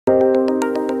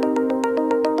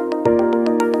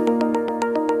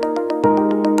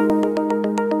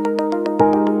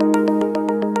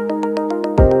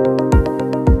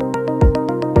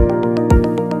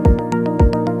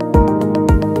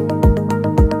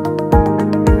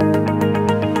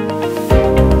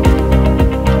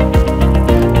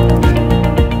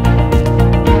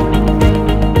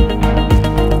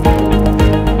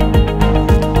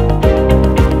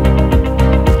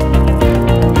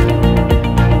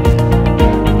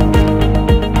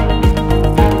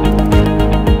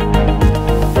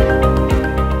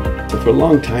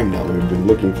long time now we've been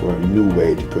looking for a new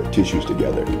way to put tissues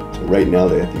together. So right now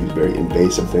they have to use very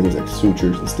invasive things like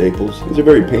sutures and staples. These are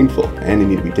very painful and they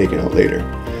need to be taken out later.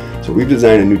 So we've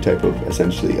designed a new type of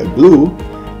essentially a glue,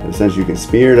 and essentially you can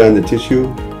smear it on the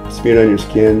tissue, smear it on your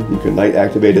skin, you can light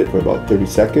activate it for about 30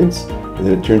 seconds, and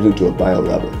then it turns into a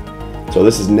biorubber. So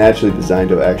this is naturally designed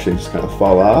to actually just kind of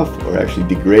fall off or actually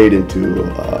degrade into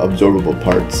absorbable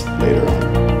parts later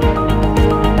on.